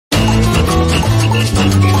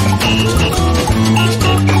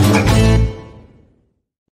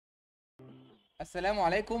السلام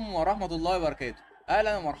عليكم ورحمة الله وبركاته.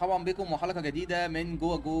 أهلا ومرحبا بكم وحلقة جديدة من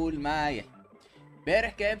جوه جول مع يحيى.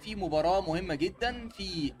 امبارح كان في مباراة مهمة جدا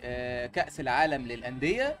في كأس العالم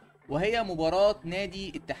للأندية، وهي مباراة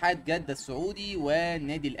نادي اتحاد جدة السعودي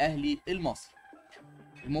والنادي الأهلي المصري.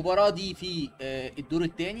 المباراة دي في الدور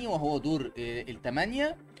الثاني وهو دور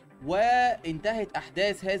الثمانية، وانتهت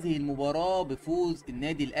أحداث هذه المباراة بفوز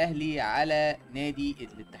النادي الأهلي على نادي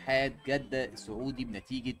الاتحاد جدة السعودي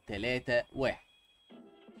بنتيجة 3-1.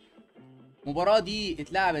 المباراة دي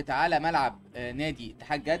اتلعبت على ملعب نادي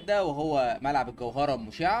اتحاد جدة وهو ملعب الجوهرة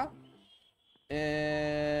المشعة.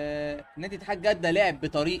 نادي اتحاد جدة لعب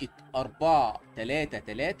بطريقة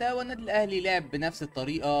 4-3-3، والنادي الأهلي لعب بنفس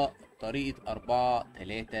الطريقة، طريقة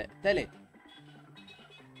 4-3-3.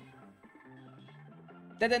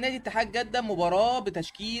 ابتدى نادي اتحاد جدة مباراة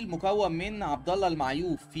بتشكيل مكون من عبد الله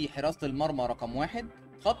المعيوف في حراسة المرمى رقم 1،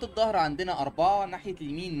 خط الظهر عندنا 4، ناحية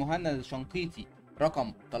اليمين مهند الشنقيطي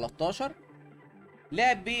رقم 13،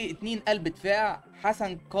 لعب باتنين قلب دفاع،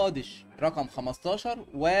 حسن قادش رقم 15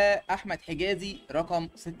 واحمد حجازي رقم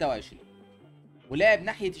 26، ولعب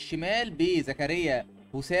ناحية الشمال بزكريا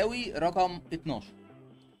هوساوي رقم 12،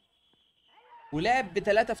 ولعب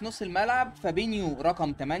بثلاثة في نص الملعب، فابينيو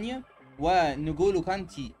رقم 8 ونجولو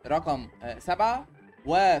كانتي رقم 7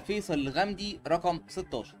 وفيصل الغامدي رقم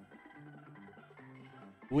 16،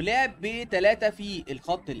 ولعب بثلاثة في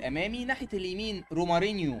الخط الأمامي، ناحية اليمين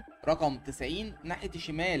رومارينيو رقم 90، ناحية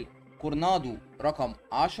الشمال كورنادو رقم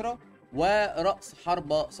 10، ورأس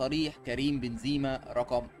حربة صريح كريم بنزيما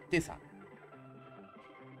رقم 9.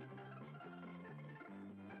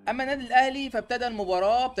 أما النادي الأهلي فابتدى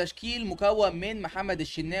المباراة بتشكيل مكون من محمد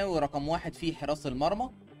الشناوي رقم 1 في حراسة المرمى،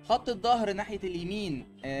 خط الظهر ناحية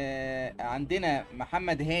اليمين عندنا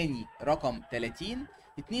محمد هاني رقم 30،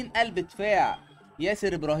 اتنين قلب دفاع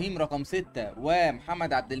ياسر ابراهيم رقم 6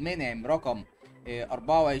 ومحمد عبد المنعم رقم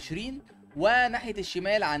 24، وناحية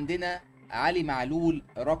الشمال عندنا علي معلول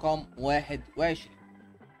رقم 21.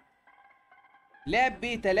 لعب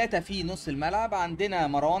بثلاثة في نص الملعب، عندنا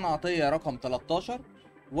مروان عطية رقم 13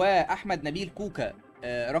 واحمد نبيل كوكا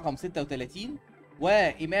رقم 36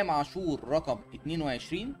 وامام عاشور رقم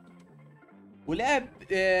 22، ولعب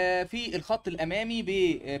في الخط الامامي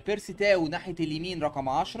ببيرسي تاو ناحيه اليمين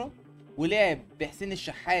رقم 10، ولعب بحسين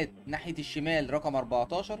الشحات ناحيه الشمال رقم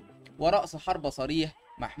 14، ورأس حربة صريح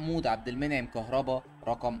محمود عبد المنعم كهربا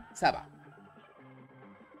رقم 7.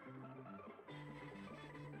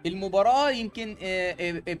 المباراة يمكن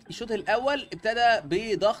الشوط الأول ابتدى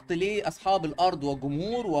بضغط لأصحاب الأرض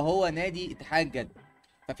والجمهور وهو نادي اتحاد جدة.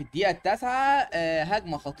 ففي الدقيقة التاسعة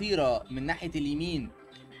هجمة خطيرة من ناحية اليمين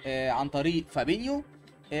عن طريق فابينيو،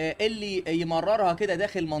 اللي يمررها كده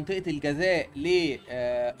داخل منطقة الجزاء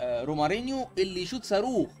لرومارينيو اللي يشوط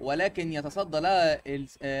صاروخ، ولكن يتصدى لها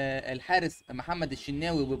الحارس محمد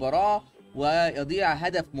الشناوي ببراعة، ويضيع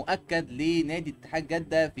هدف مؤكد لنادي اتحاد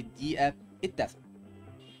جدة في الدقيقة التاسعة.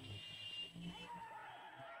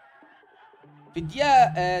 في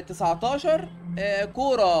الدقيقة 19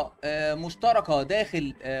 كورة مشتركة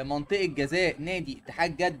داخل منطقة جزاء نادي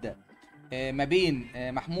اتحاد جدة ما بين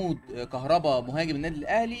محمود كهربا مهاجم النادي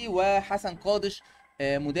الأهلي وحسن قادش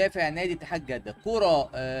مدافع نادي اتحاد جدة. كورة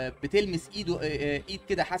بتلمس ايده ايد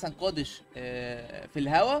كده حسن قادش في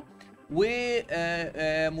الهواء،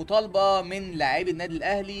 ومطالبة من لاعبي النادي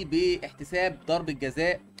الأهلي باحتساب ضربة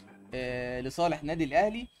جزاء لصالح النادي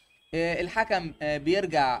الأهلي. الحكم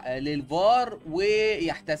بيرجع للفار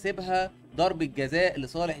ويحتسبها ضربة جزاء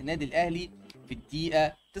لصالح النادي الأهلي في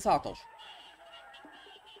الدقيقة 19.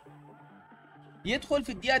 يدخل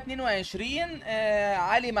في الدقيقة 22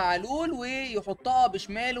 علي معلول ويحطها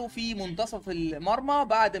بشماله في منتصف المرمى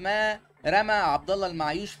بعد ما رمى عبد الله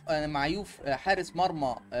المعيوف حارس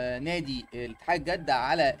مرمى نادي الاتحاد جدة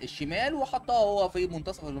على الشمال، وحطها هو في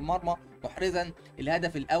منتصف المرمى محرزا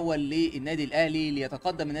الهدف الأول للنادي الأهلي،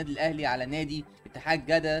 ليتقدم النادي الأهلي على نادي اتحاد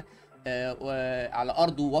جدة على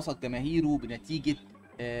أرضه وسط جماهيره بنتيجة 1-0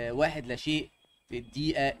 في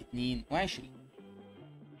الدقيقة 22.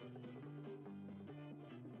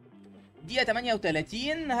 دقيقة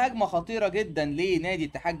 38 هجمة خطيرة جدا لنادي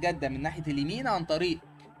اتحاد جدة من ناحية اليمين عن طريق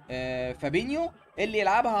فابينيو، اللي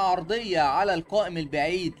يلعبها عرضية على القائم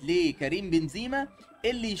البعيد لكريم بنزيما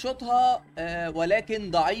اللي يشوطها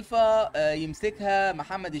ولكن ضعيفة، يمسكها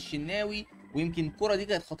محمد الشناوي. ويمكن الكرة دي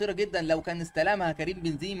كانت خطيرة جدا، لو كان استلمها كريم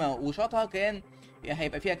بنزيما وشاطها كان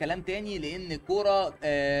هيبقى فيها كلام تاني، لان الكرة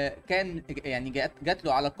كان يعني جات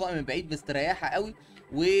له على القائم البعيد مستريحة قوي،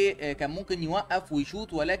 وكان ممكن يوقف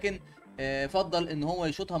ويشوط، ولكن فضل ان هو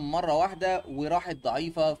يشوطها من مره واحده وراحت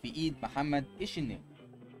ضعيفه في ايد محمد الشناوي.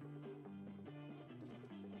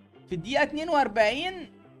 في الدقيقه 42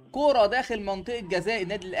 كوره داخل منطقه جزاء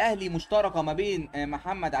النادي الاهلي مشتركه ما بين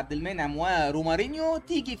محمد عبد المنعم ورومارينيو،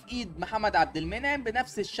 تيجي في ايد محمد عبد المنعم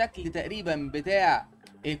بنفس الشكل تقريبا بتاع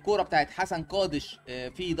الكوره بتاعت حسن قادش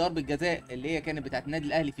في ضربه جزاء اللي هي كانت بتاعت النادي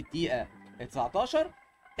الاهلي في الدقيقه 19.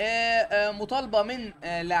 مطالبه من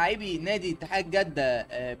لاعبي نادي اتحاد جده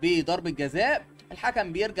بضربه جزاء.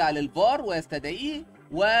 الحكم بيرجع للفار ويستدعيه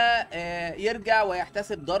ويرجع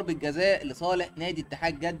ويحتسب ضربه جزاء لصالح نادي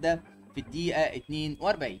اتحاد جده في الدقيقه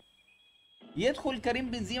 42. يدخل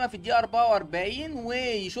كريم بنزيما في الدقيقة 44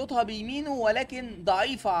 ويشوطها بيمينه، ولكن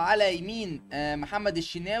ضعيفة على يمين محمد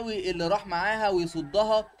الشناوي اللي راح معاها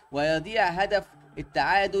ويصدها، ويضيع هدف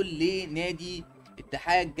التعادل لنادي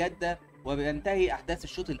اتحاد جدة. وبينتهي أحداث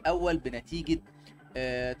الشوط الأول بنتيجة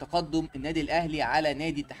تقدم النادي الأهلي على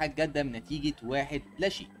نادي اتحاد جدة بنتيجة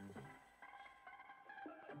 1-0.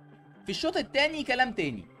 في الشوط الثاني كلام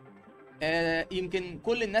تاني. يمكن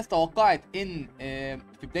كل الناس توقعت ان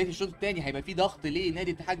في بدايه الشوط الثاني هيبقى في ضغط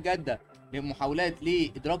لنادي اتحاد جده لمحاولات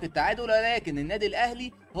لادراك التعادل، ولكن النادي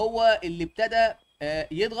الاهلي هو اللي ابتدى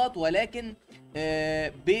يضغط، ولكن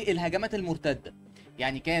بالهجمات المرتده.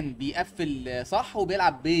 يعني كان بيقفل صح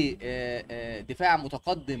وبيلعب بدفاع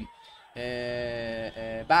متقدم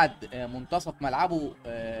بعد منتصف ملعبه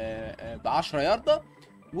ب10 ياردة،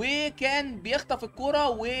 وكان بيخطف الكرة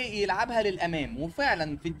ويلعبها للامام.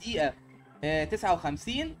 وفعلا في الدقيقه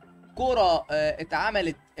 59 كرة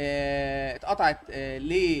اتقطعت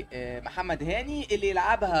لمحمد هاني اللي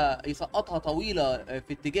يلعبها يسقطها طويلة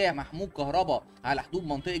في اتجاه محمود كهربا على حدود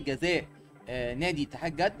منطقة جزاء نادي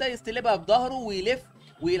اتحاد جدة، يستلبها بظهره ويلف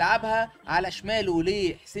ويلعبها على شماله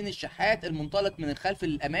لحسين الشحات المنطلق من الخلف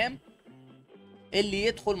للأمام، اللي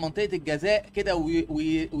يدخل منطقة الجزاء كده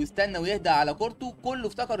ويستنى ويهدى على كورته. كله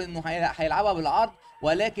افتكر انه هيلعبها بالعرض،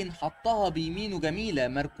 ولكن حطها بيمينه جميلة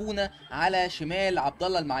مركونة على شمال عبد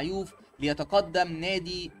الله المعيوف، ليتقدم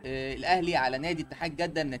نادي الاهلي على نادي اتحاد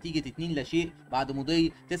جدة بنتيجة 2-0 بعد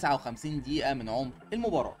مضي 59 دقيقة من عمر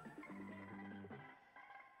المباراة.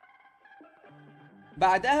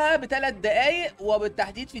 بعدها ب3 دقايق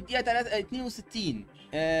وبالتحديد في الدقيقة 62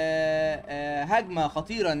 هجمة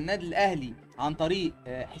خطيرة للنادي الأهلي عن طريق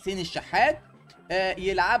حسين الشحات،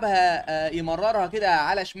 يلعبها يمررها كده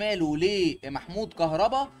على شماله لمحمود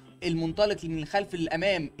كهربا المنطلق من الخلف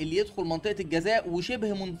للأمام، اللي يدخل منطقة الجزاء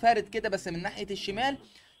وشبه منفرد كده بس من ناحية الشمال،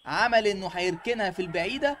 عمل إنه هيركنها في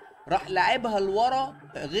البعيدة، راح لعبها لورا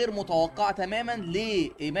غير متوقعة تماما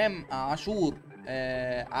لإمام عاشور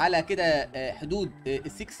على كده حدود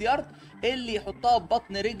ال6 يارد، اللي يحطها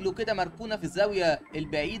ببطن رجله كده مركونه في الزاويه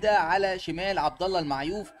البعيده على شمال عبد الله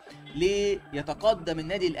المعيوف، ليتقدم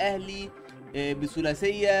النادي الاهلي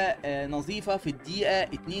بثلاثيه نظيفه في الدقيقه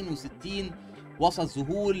 62 وسط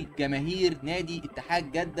ذهول جماهير نادي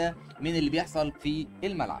اتحاد جده من اللي بيحصل في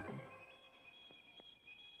الملعب.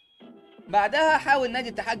 بعدها حاول نادي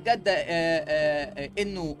اتحاد جدة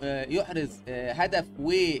انه يحرز هدف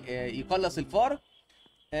ويقلص الفارق،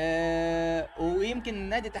 ويمكن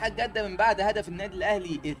نادي اتحاد جدة من بعد هدف النادي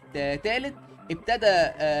الاهلي الثالث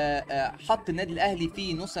ابتدى حط النادي الاهلي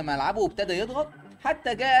في نص ملعبه وابتدى يضغط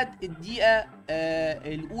حتى جاءت الدقيقة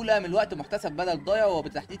الاولى من الوقت محتسب بدل ضايع،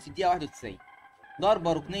 وبالتحديد في الدقيقة 91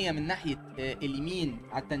 ضربة ركنية من ناحية اليمين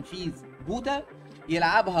على التنفيذ بوتا،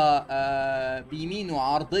 يلعبها بيمينه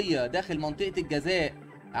عرضيه داخل منطقه الجزاء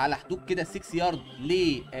على حدود كده 6 يارد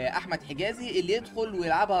لاحمد حجازي، اللي يدخل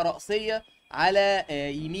ويلعبها راسيه على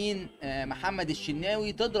يمين محمد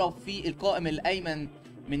الشناوي، تضرب في القائم الايمن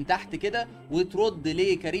من تحت كده وترد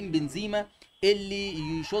لكريم بنزيما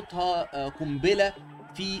اللي يشوطها قنبله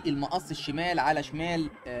في المقص الشمال على شمال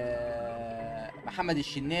محمد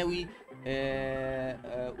الشناوي،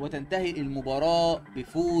 وتنتهي المباراة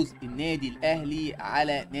بفوز النادي الأهلي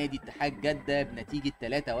على نادي اتحاد جدة بنتيجة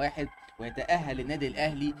 3-1، ويتأهل النادي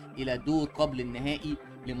الأهلي إلى دور قبل النهائي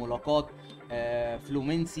لملاقاة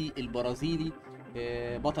فلومينسي البرازيلي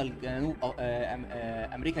بطل جنوب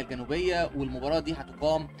أمريكا الجنوبية، والمباراة دي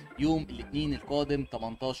هتقام يوم الاثنين القادم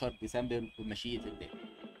 18 ديسمبر بمشيئة الله.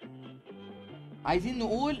 عايزين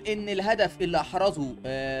نقول ان الهدف اللي احرزه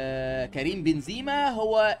كريم بنزيما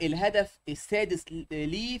هو الهدف السادس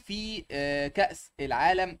ليه في كأس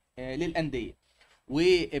العالم للأندية،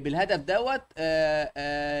 وبالهدف دوت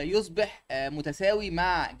يصبح متساوي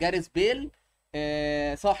مع جاريث بيل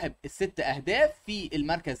صاحب ال6 أهداف في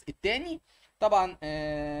المركز الثاني. طبعا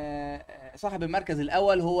صاحب المركز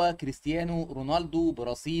الأول هو كريستيانو رونالدو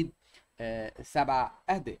برصيد 7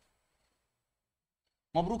 أهداف.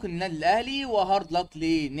 مبروك للنادي الاهلي وهارد لك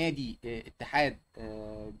لنادي اتحاد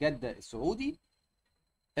جدة السعودي.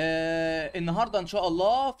 النهارده ان شاء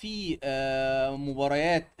الله في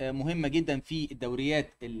مباريات مهمة جدا في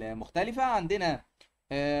الدوريات المختلفة. عندنا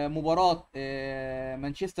مباراة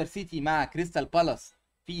مانشستر سيتي مع كريستال بالاس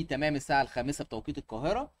في تمام الساعة 5 بتوقيت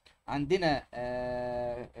القاهرة. عندنا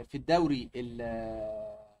في الدوري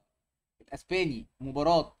الاسباني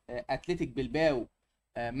مباراة اتلتيك بلباو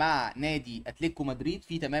مع نادي اتلتيكو مدريد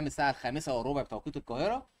في تمام الساعة 5:15 بتوقيت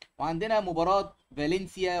القاهرة. وعندنا مباراة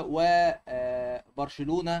فالنسيا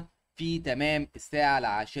وبرشلونة في تمام الساعة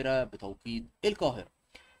 10 بتوقيت القاهرة.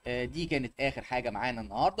 دي كانت آخر حاجة معانا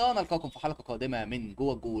النهاردة. نلقاكم في حلقة قادمة من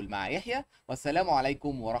جوه الجول مع يحيى، والسلام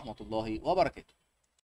عليكم ورحمة الله وبركاته.